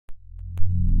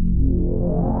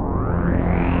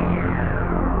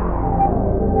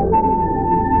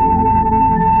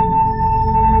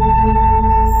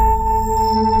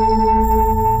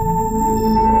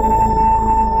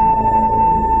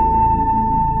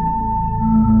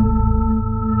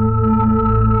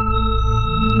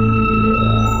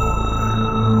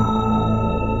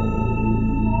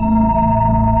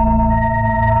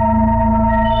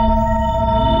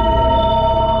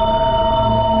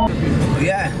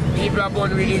people are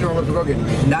born really know what to go get.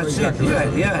 That's it,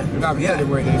 yeah.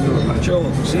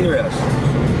 True, serious.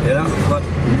 You know, but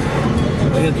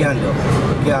what you can do?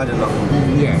 You can't do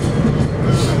nothing. Yeah.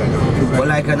 But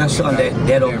like on a Sunday,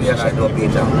 dead up here, so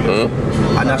Peter.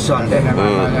 On a Sunday,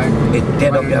 it's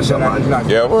dead up here, someone.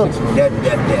 Yeah, well. Dead.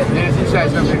 Yes,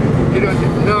 decide something. You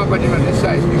don't know, but you don't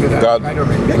decide. God,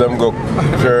 them go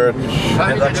church.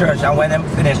 They go church, and when them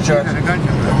finish church,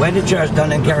 when the church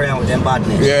done and carry on with them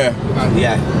badness. Yeah.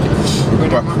 Yeah.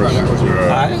 Hypocrite.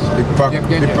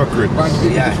 Hypocrite.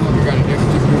 Yeah.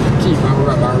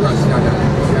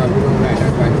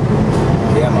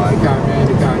 Yeah, man.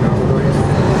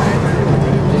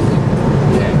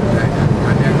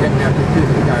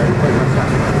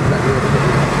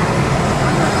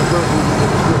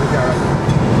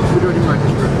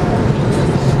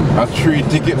 A 3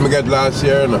 ticket I got last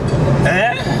year, no?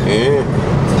 Eh? Yeah.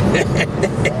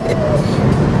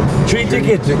 3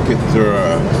 tickets?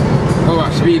 Oh,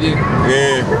 speeding.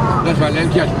 Yeah. That's why they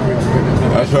catch me.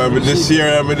 That's why this year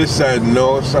I decide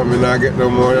no, so I not get no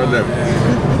more of them.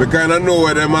 We kind of know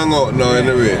where them hang out now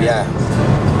anyway. Yeah.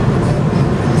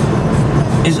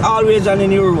 It's always on the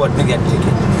new road to get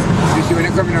ticket. You see when they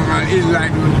come in on it's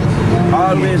like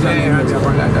always on the new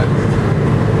road.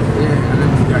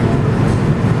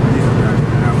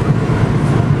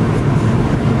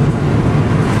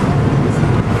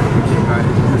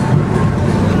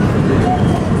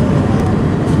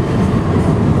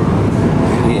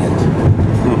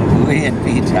 Wait,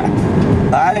 Peter.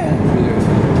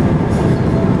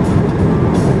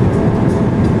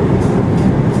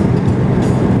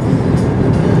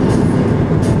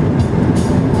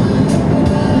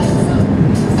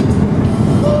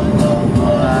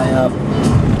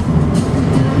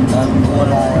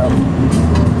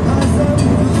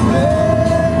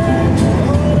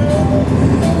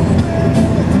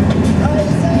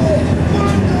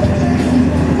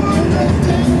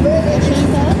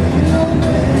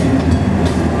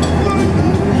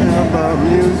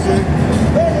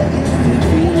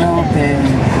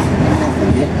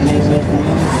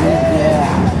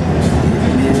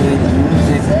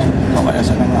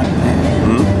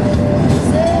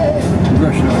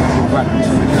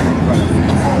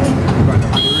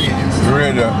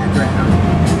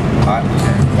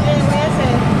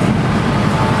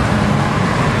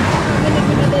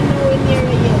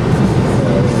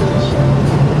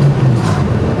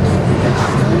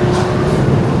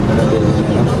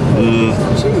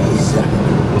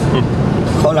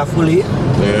 Colorfully?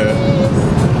 Yeah.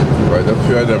 Quite a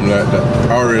few of them like that.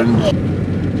 Orange.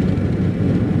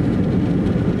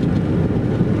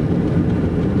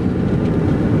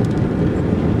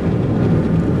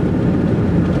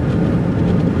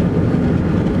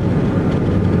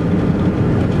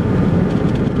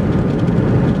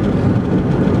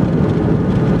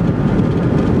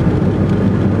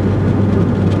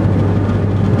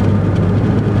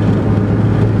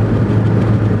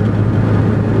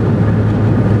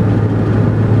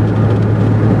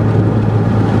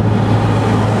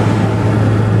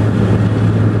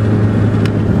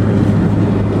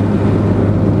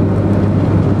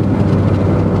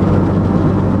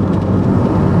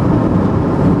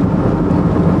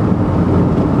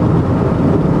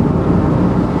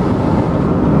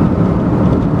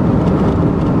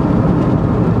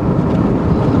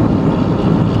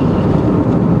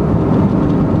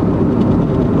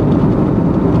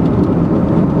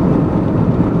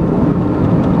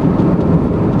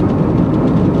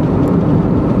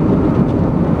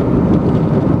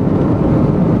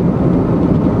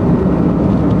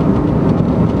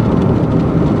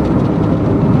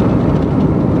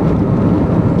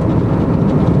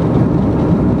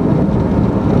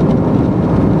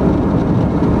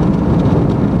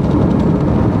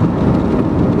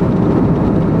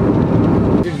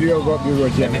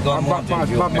 Let me go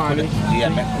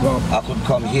I could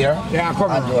come here and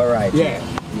do a right. Yeah.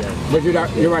 But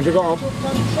you want to go up?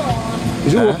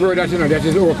 It's Oak Road, that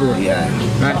is Oak Road. Yeah.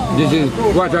 This is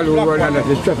Waterloo Road and that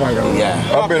is Trafalgar Road.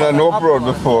 Yeah. I've been on Oak Road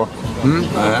before.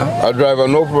 I drive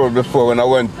on Oak Road before when I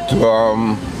went to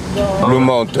Blue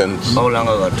Mountains. How long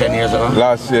ago? 10 years ago?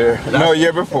 Last year. No,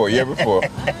 year before. Year before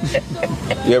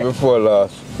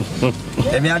last.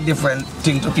 They have different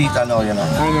things to Peter now, you know.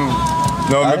 I know.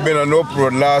 No, I've been on Oak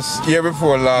Road year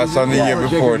before last and the year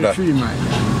before that.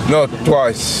 No,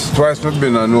 twice. Twice I've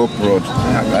been on Oak Road.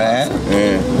 Yeah.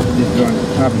 This one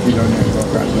happens to be down there.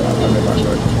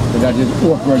 So that is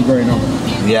Oak Road going up.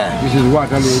 Yeah. This is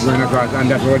Waterloo going across, and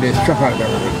that's where there's Trafalgar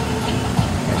Road.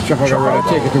 Trafalgar Road, I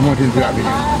take it to Mountain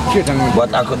Avenue.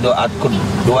 But I could do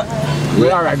what?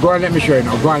 Well, all right, go and let me show you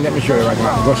now. Go and let me show you right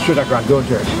now. Go straight across, don't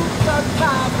turn.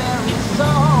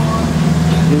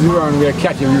 around where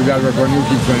catching you that work on New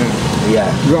Kingston. Yeah.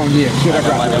 Round here, straight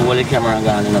across. And hold the camera and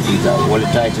gone in a Peter. Hold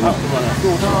it tight enough.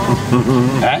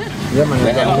 Eh? Yeah, man.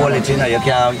 When you hold it, you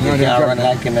can't run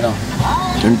like him, you know.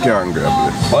 Him can't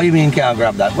grab this. Oh, you mean can't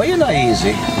grab that? Well, you're not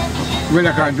easy. Well,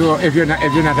 I can do if you're not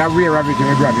aware of it,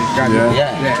 you grab it. Can you?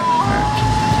 Yeah.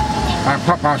 And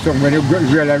pop out some when you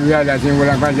realize you will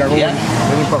have your own. Yeah.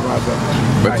 Then you pop out some.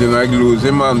 But you like lose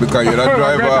him, man, because you're the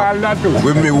driver.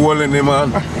 With me holding him,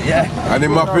 man. Yeah. And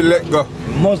him have to let go.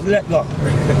 Must let go.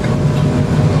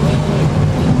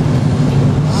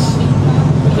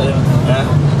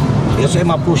 You say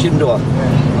I push him door.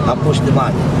 I push the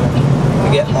man. To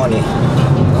get money.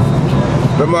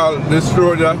 Them all, this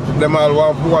road, them all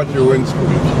want to watch you in school.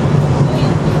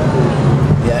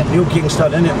 Yeah, New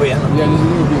Kingston, isn't it, Wayne? Yeah, this is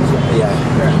New Kingston. Yeah.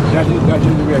 That is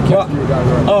the way I catch you that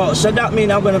road. Oh, so that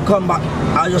means I'm going to come back.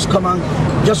 I'll just come on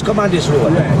this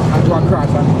road? Yeah, and go across.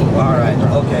 Alright,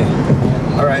 okay.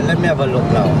 Alright, let me have a look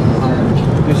now.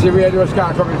 Alright. You see where those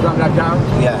cars coming from that town?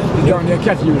 Yeah. Down there,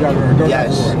 catch you that road.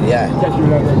 Yes, yeah. Catch you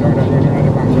that road, down the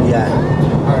back. Yeah.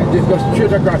 Alright, this goes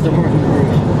straight across the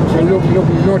mountain. So look,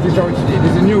 notice how it's there.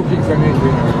 This is New Kingston.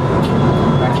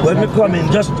 When we come in,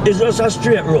 it's just a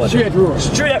straight road? Straight road.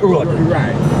 Straight road?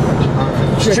 Right.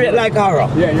 Straight like arrow?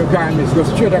 Yeah, you can't miss. Go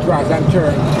straight across and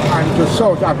turn onto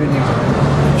South Avenue.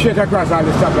 Straight across all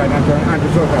the stoplight and turn onto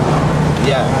South Avenue.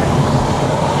 Yeah.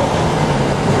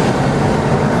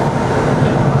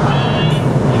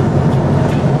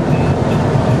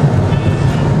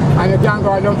 And you can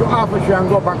go down to Harper Street and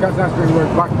go up on Kingston Spring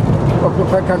Road, back up to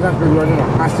Kingston Spring Road, you know,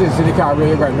 and still see the car where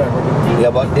you're going to drive. Yeah,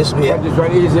 but this way. But this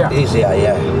one easier. Easier,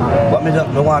 yeah. But me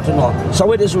want to know. So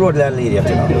where this road lead you to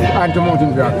know? And to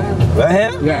Mountain Drive. Right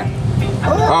here? Yeah.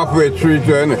 Halfway through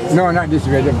to it? No, not this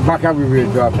way. The back of the way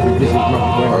drop. This is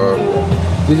not.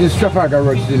 This is Trafalgar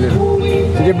Road still.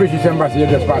 See the British Embassy, you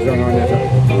just pass on there.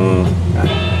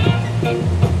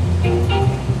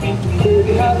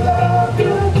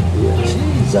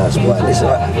 Jesus, boy, this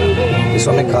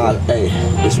one I call,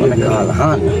 this one I call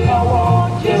hand.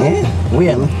 Yeah?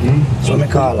 Wayne? This one I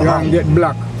call hand. You get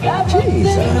black.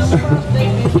 Jesus.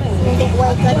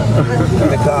 What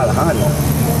I call hand.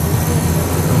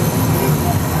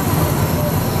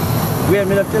 Wayne,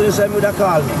 me not tell you something would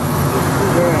call me.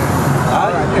 Yeah.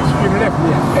 Alright, extreme left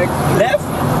here. Left?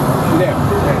 Left.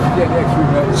 Yeah, the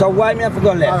extreme left. So why me have to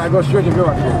go left? Alright, go straight if you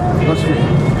want to go. Go straight.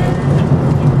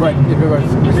 But if it was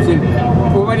still,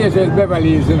 over there says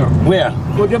Beverly Hills, you know. Where?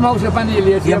 Put your mouse up on the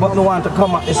hill. Yeah, but no want to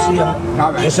come up the same.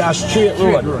 Right. It's a straight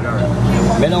road.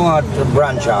 Right. Me don't want to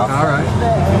branch off. Alright.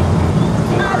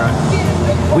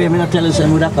 Wait, me not tell you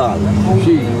something with a call.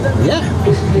 She. Yeah.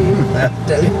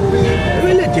 Tell you.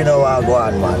 We let you know how I go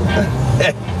on, man.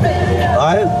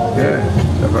 Alright? Yeah.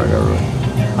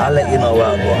 I'll let you know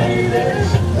how I go on.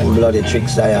 Them bloody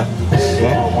tricks there.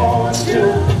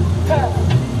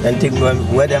 Then think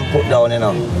where them put down, you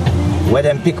know. Where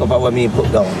them pick up and where me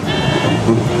put down.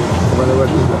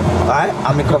 Alright?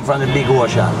 And me come from the big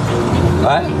ocean.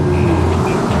 Alright?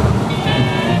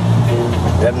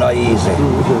 Them not easy.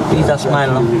 Peter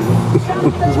smile now.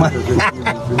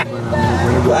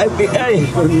 Hey,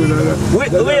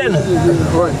 Wayne.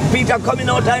 Peter coming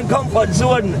out of comfort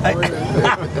zone.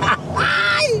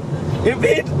 You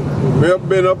beat? We have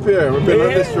been up here. We've been on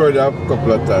this road a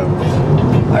couple of times.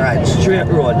 Alright, straight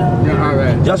road. Yeah,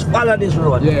 alright. Just follow this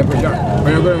road. Yeah, but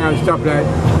when you're going on stoplight,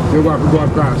 you have to go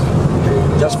across.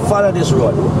 Just follow this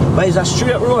road. But it's a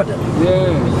straight road.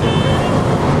 Yeah.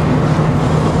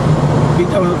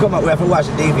 Peter, when we come up, we have to watch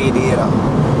the DVD, you know,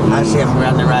 and see if we're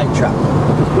on the right track.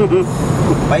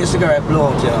 But your cigarette blow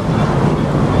out, you know.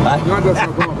 Right? Not just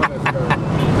come up on that cigarette.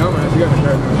 No, man,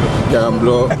 cigarette. Can't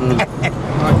blow.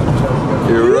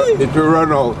 It will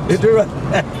run out. It will run.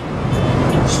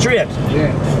 Straight.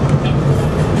 Yeah.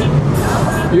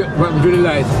 You want to do the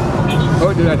light?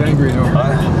 Hold the light and green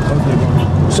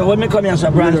now. So when we come here,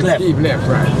 so branch left? Keep left,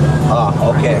 right. Ah,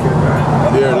 okay.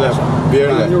 Beer left.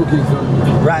 Beer left.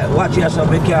 Right, watch here, so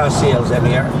big car sales in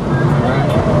here.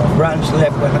 Right. Branch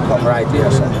left when you come right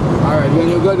here, sir. Alright, when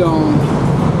you go down,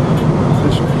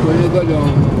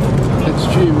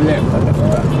 extreme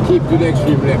left, keep to the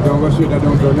extreme left. Don't go straight down,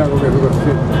 don't go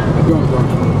straight.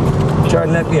 Don't.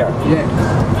 Turn left here? Yeah.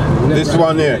 Left, This right.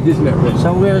 one here? This left.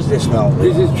 So where is this now?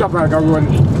 This is Trafalgar Road.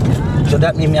 So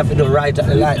that means we have to do right at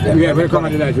the light then? Yeah, when you come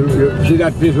at the light, you see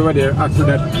that place over there, after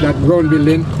that round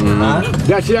building? Huh?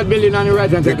 That's that building on the right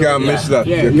hand You side. can't miss that.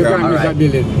 Yeah, you can't miss Alright. that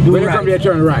building. Do When you right. come here,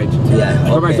 turn right. Yeah,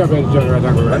 Come and okay. stop and turn right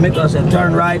and go Let right. me go say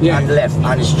turn right Yeah. and left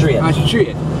and straight. And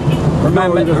straight.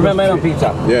 Remember now, straight.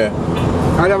 Peter? Yeah.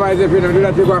 Otherwise, if you don't do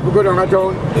that, you go down a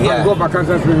town Yeah. and go back on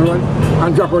Kingston Spring Road.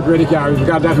 and drop out where the car is,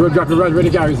 because that's where drop the right where the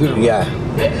car is, you know. Yeah.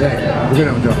 Yeah, we're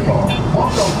going to drop.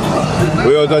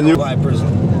 We out on you. Why prison?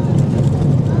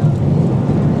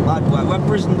 What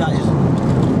prison that is?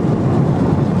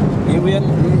 Indian?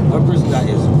 What prison that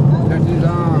is? That is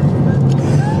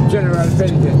General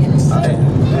Penitentiary. Aye.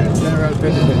 General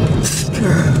Penitentiary.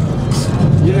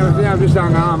 You never see how this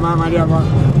song, Mama Diamond,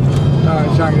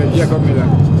 sang the Jacob Miller.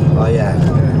 Oh yeah.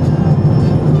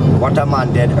 What a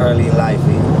man dead early in life,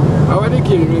 eh? How did they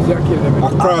kill him? They killed him. A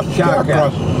crash.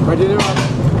 But you know,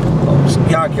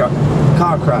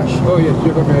 Car crash. oh yes,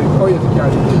 Jacob Miller. Oh yes, the car.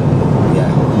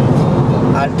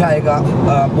 Yeah. And Tiger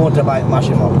motorbike mash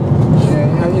him up.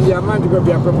 Yeah, and in the man to go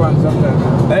be a proper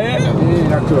sometimes. Eh?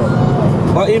 In a club.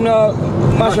 But him no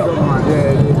mash up.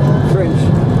 Yeah, the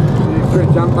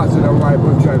French ambassador wife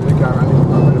was driving the car and he was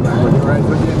over the back of the right, so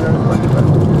they ended up.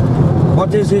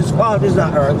 What is his fault? Is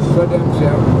that her? So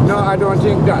themselves. No, I don't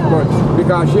think that, but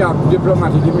because she have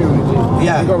diplomatic immunity,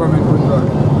 yeah. The government couldn't run.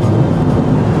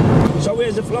 So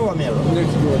where's the flour mill?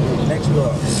 Next door. Next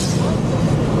door.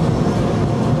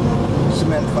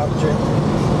 Cement factory.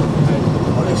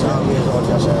 All this always out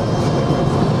yourself.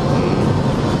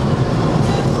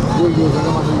 Bulldozer,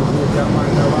 no matter if you can't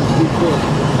mind that one, keep going.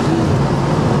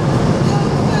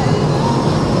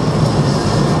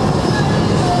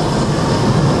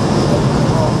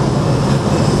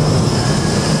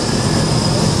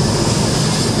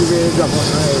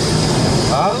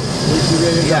 Huh?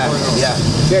 Yeah.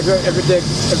 If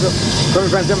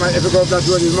you go up that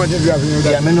road, it's Mountain View Avenue.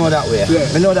 Yeah, I know that way.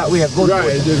 Yeah. I know that way. Good.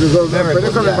 Right, if you go back, when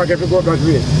you come back, if you go up that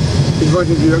way, it's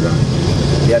Mountain View Avenue.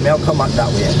 Yeah, I'll come back that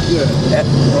way. Yeah.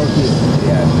 Okay.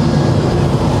 Yeah.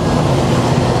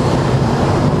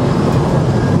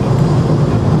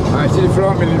 I see the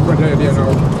flour mill in front of you there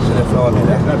now. See the flour mill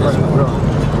there? That's what it's from.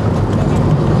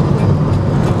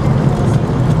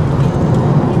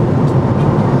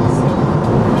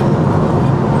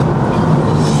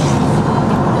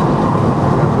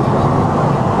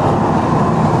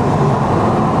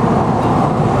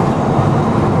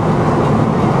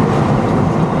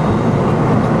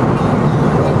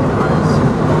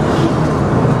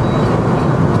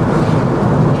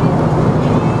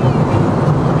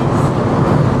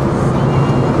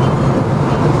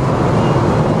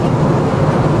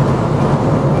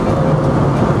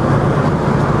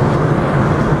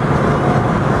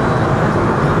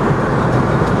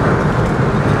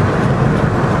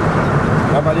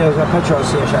 There's a petrol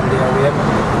station there,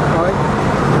 right?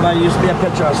 There used to be a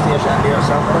petrol station there,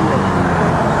 somewhere.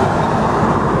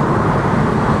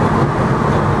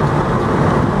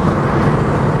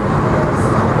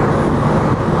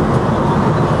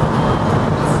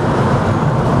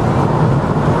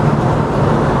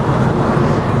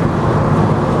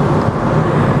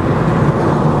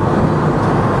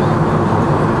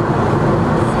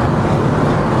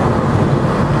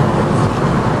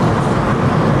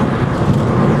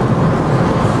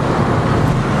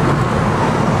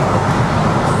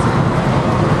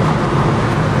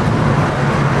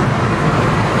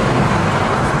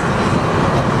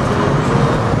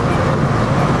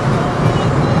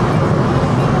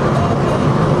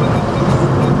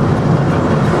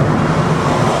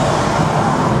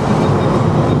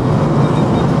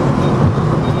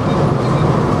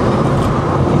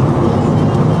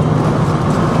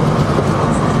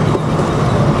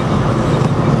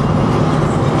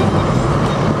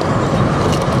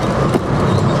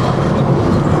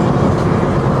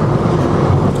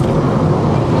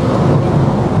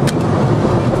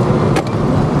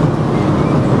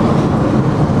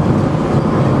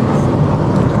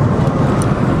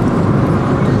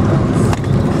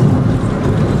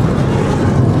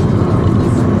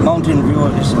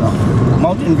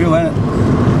 Mountain View, isn't it?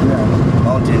 Yeah.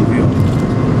 Mountain View.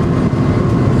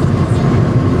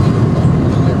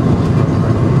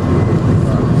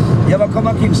 You ever come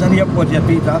to Kingston Airport yet,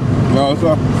 Peter? No,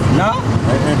 sir. No?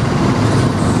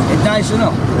 It's nice, you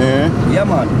know? Yeah. Yeah,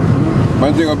 man.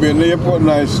 Man, think I'll be in the airport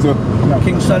nice too.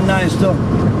 Kingston nice too.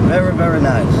 Very, very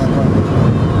nice.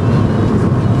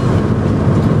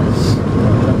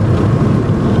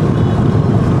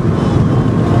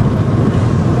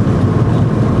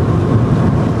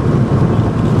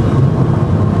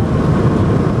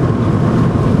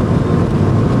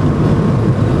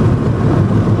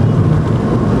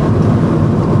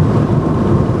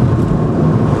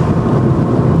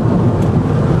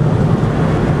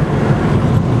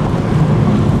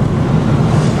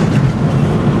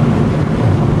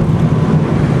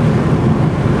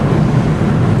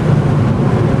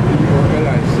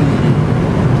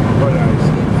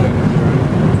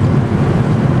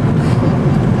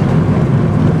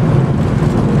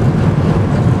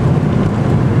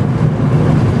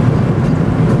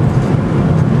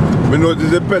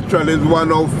 notice the petrol is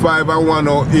 105 and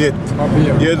 108.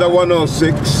 Here's a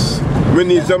 106. We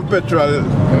need some petrol.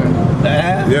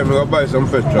 Yeah, we're going to buy some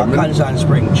petrol. Kingston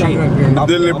Spring, cheap.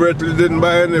 Deliberately didn't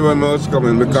buy any when I was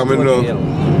coming, because I know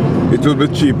it will be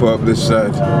cheaper up this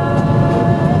side.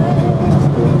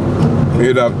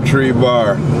 We'd have 3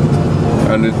 bar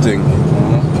and the thing.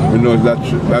 You know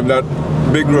that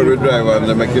big road we drive on,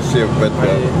 they make you save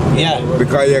petrol. Yeah.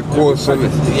 Because you're coast on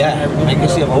it. Yeah, make you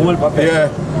save a whole paper. Yeah.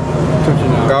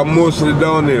 Because mostly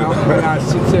downhill.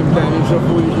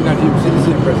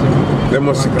 They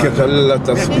must catch a lot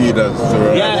of speeders.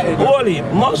 Yeah, holy,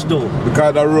 must do.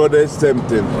 Because the road is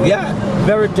tempting. Yeah,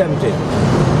 very tempting.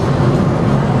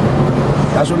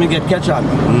 That's when we get catch on.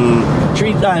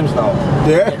 3 times now.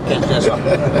 Yeah? Catch on.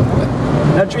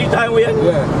 That 3 times we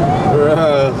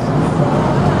Yeah.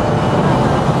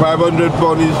 500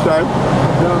 pounds each time?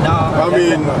 No. I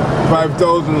mean,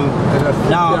 5,000.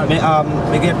 No,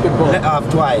 we get let off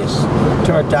twice.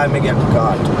 3rd time we get the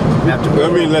card. I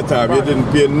mean, let off. You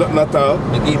didn't pay nothing at all?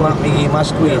 We give my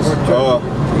squeeze. Oh.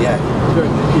 Yeah.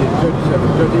 37,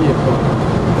 38 pounds.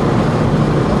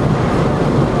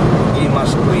 Give my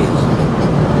squeeze.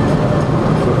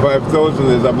 So 5,000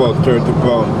 is about 30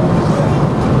 pounds.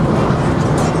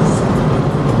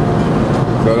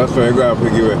 So that's what you're going to have to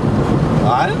give it.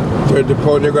 What? 30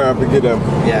 pounds you're going to have to give them.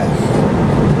 Yeah.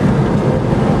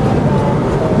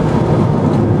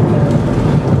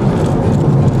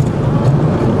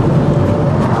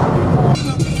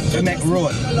 To make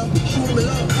road.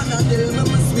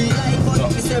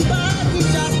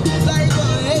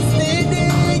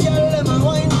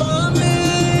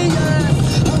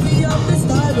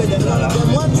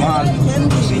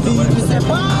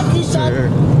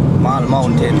 Mal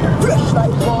Mountain. Fresh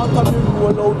like water, me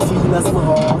roll out clean as my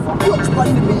heart. Watch on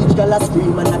the beach, girl a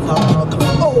scream and a talk.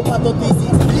 Over 36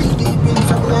 feet deep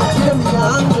inside the hear me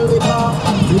handle the bar.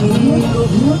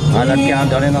 And that can't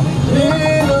done enough.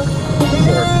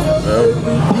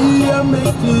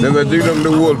 They're going to dig them the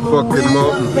whole fucking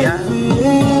mountain. Yeah.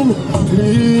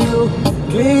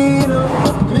 Clean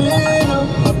up, clean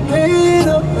up, clean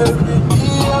up, every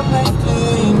day I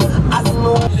maintain. I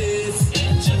know this.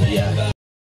 Yeah.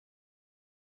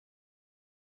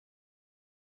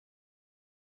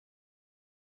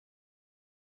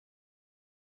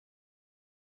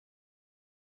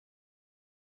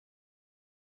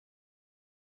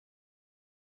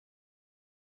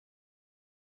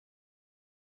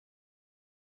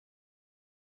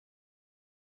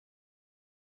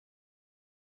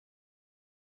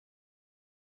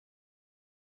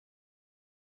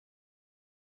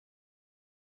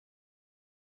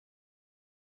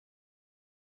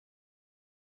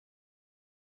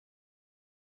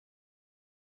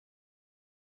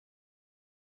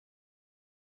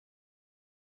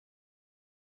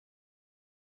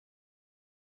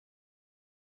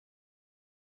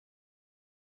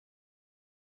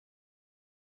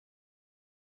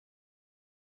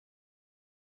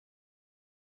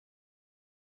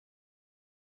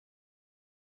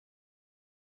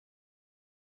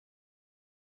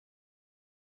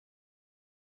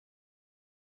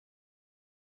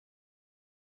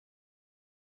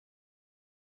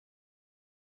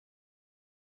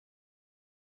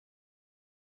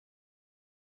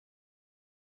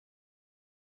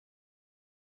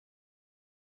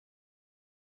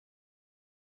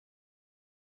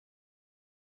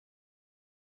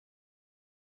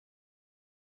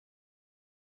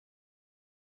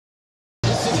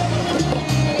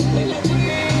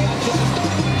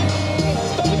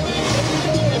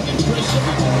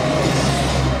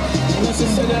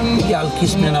 Girl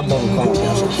kissed me in a bum count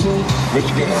yesterday. Which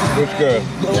girl? Which girl?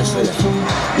 Yesterday.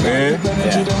 Eh?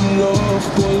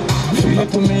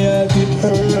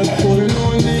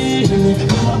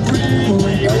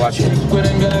 Yeah. Watch it.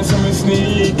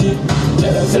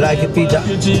 You like it, Peter?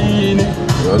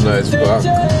 Oh, nice back.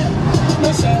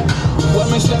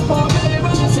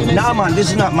 No, man,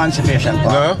 this is not Emancipation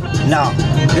Park. No? No,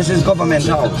 this is Government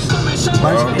House.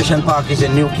 Emancipation Park is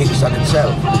in New Kingston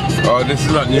itself. Oh, this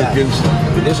is not New Kingston.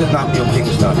 This is not New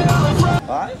Kingston.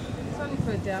 Alright? It's only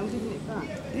for a day, I'm giving it back.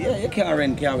 Yeah, you can't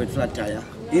rent car with flat tire.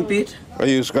 You, Pete? Are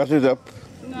you scratch it up?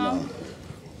 No.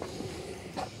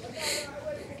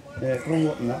 Yeah, come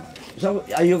up now. So,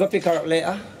 are you going to pick her up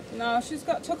later? No, she's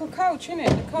took a coach, innit?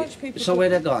 The coach people. So where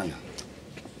they gone?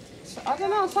 I don't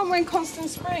know, somewhere in Kingston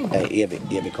Spring. Hey,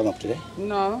 Evie come up today?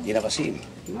 No. You never seen him?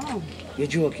 No. You're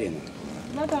joking?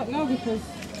 I don't know because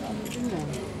I haven't been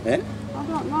there. Eh? I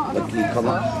don't know. I But don't he think come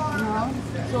so. up? No.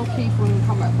 Saw Keith when he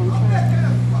come back from church.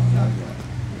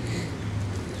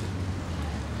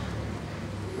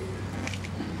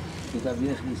 Is that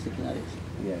really sticking at it?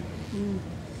 Yeah.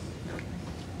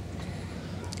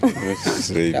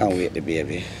 Sleep. Can't wait the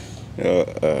baby.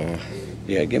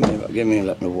 Yeah, give me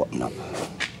let me open up.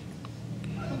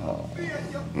 Oh,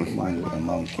 mine with a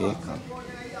mum cake.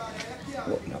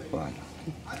 Open up one.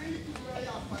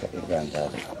 Look at your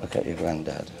granddad. Look at your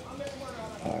granddad.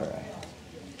 All right.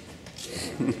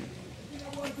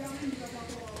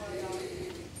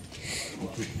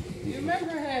 You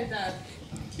remember her, Dad?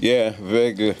 Yeah,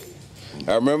 vaguely.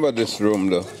 I remember this room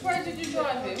though. Which way did you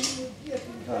drive him?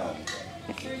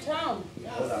 Through town?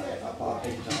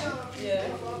 Yeah.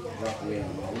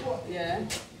 Yeah.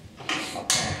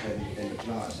 In the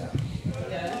plaza.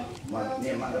 Yeah.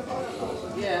 Near Mother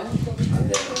Plaza. Yeah. And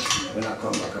then when I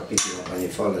come back, I pick you up and you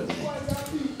followed me.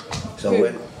 So Who?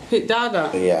 when... Pick Dad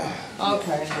up? Yeah.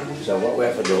 Okay. So what we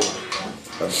have to do,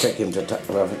 we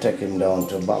have to take him down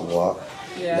to Backwalk,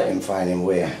 Yeah. let him find him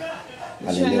where.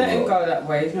 You shouldn't let him go that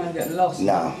way, he's going to get lost.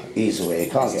 No, easy way, he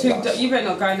can't get lost. You better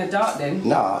not go in the dark then.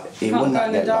 No, he Can't will go not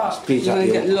in the get dark. lost. Peter, You're going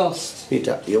to you- get lost.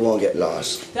 Peter, you won't get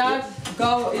lost. Dad,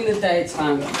 go in the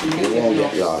daytime. You won't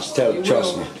get lost.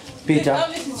 Trust me. Peter, Don't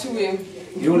listen to him.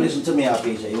 you listen to me now,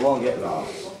 Peter, you won't get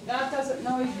lost. Dad doesn't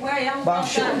know his way. I'm But I'm not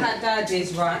sure. that Dad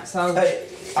is, right? So, Hey,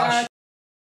 Dad,